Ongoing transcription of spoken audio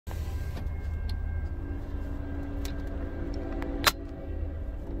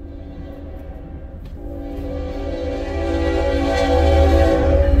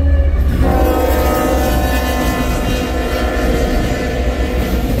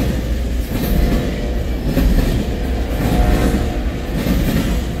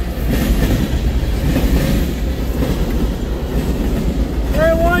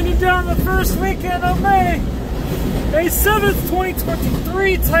27th,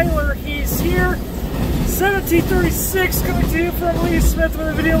 2023. Tyler Hayes here. 1736 coming to you from Ladysmith with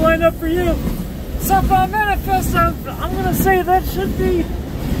a video lined up for you. Southbound manifest, I'm gonna say that should be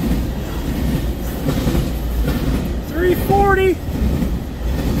 340.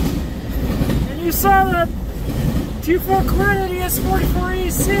 And you saw that T4 Quantity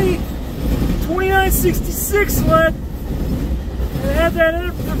S44AC 2966 lead. It had that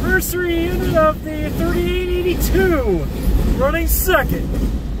anniversary unit of the 3882 running second.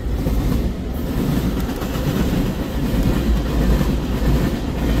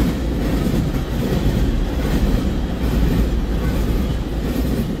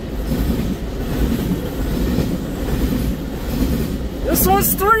 This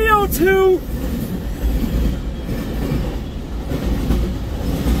one's 302.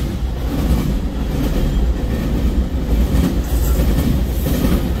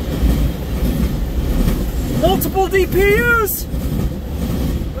 Multiple DPUs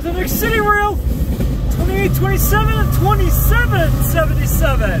with an city rail, 2827 and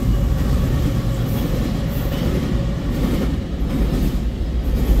 2777.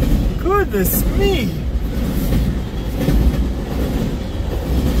 Goodness me.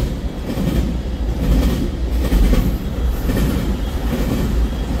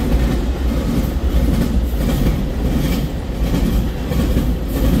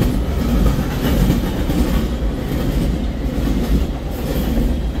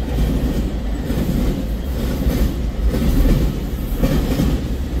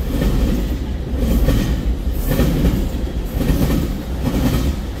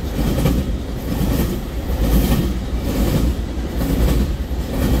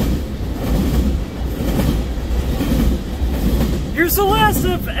 Here's the last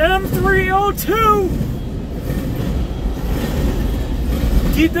of M302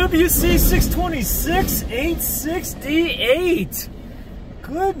 DWC 626-86D8.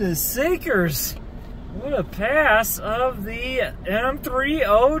 Goodness sakers, what a pass of the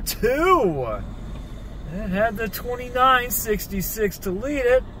M302. It had the 2966 to lead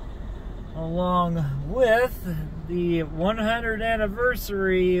it, along with the 100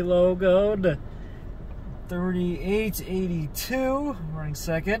 anniversary logoed 3882 running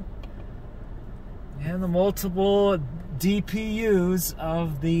second, and the multiple DPUs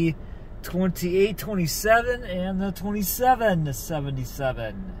of the 2827 and the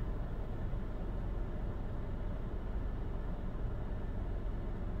 2777.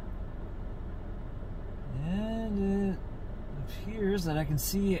 And it appears that I can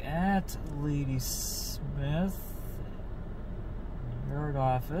see at Ladysmith yard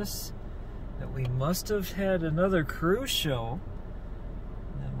office that we must have had another cruise show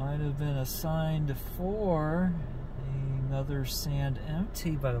that might have been assigned for another Sand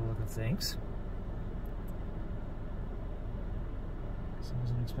Empty by the look of things. So I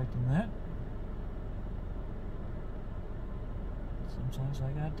wasn't expecting that. Sometimes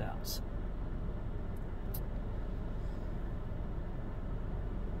I got doubts.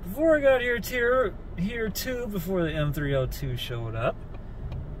 Before I got here too, before the M302 showed up,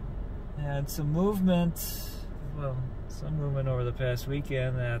 had some movement, well, some movement over the past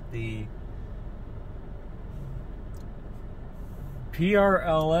weekend at the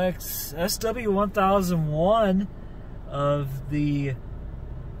PRLX SW1001 of the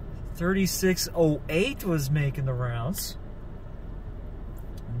 3608 was making the rounds,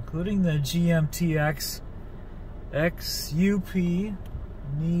 including the GMTX XUP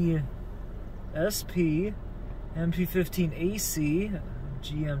NE SP MP15AC.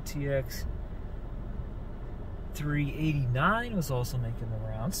 GMTX 389 was also making the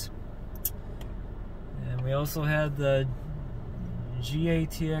rounds. And we also had the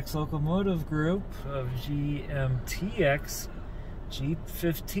GATX locomotive group of GMTX Jeep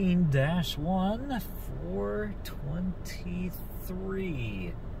 15-1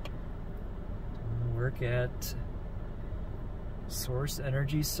 423. Work at Source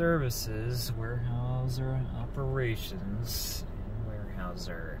Energy Services, Warehouser Operations.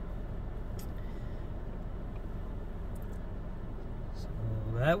 So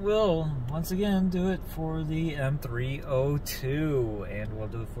that will once again do it for the M302, and we'll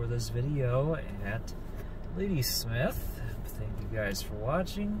do it for this video at Ladysmith. Thank you guys for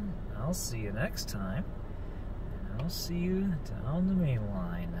watching. I'll see you next time, and I'll see you down the main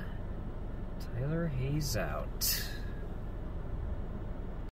line. Tyler Hayes out.